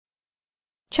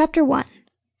Chapter 1.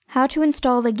 How to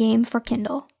install the game for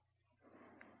Kindle.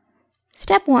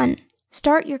 Step 1.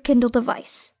 Start your Kindle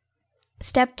device.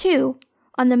 Step 2.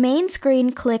 On the main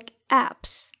screen, click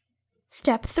Apps.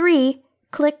 Step 3.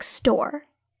 Click Store.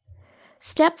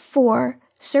 Step 4.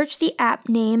 Search the app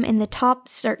name in the top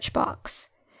search box.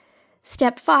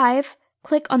 Step 5.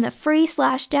 Click on the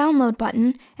free/download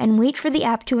button and wait for the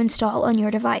app to install on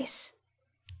your device.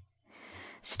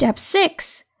 Step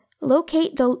 6.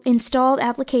 Locate the installed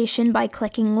application by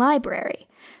clicking Library.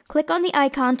 Click on the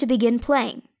icon to begin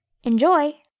playing.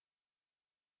 Enjoy!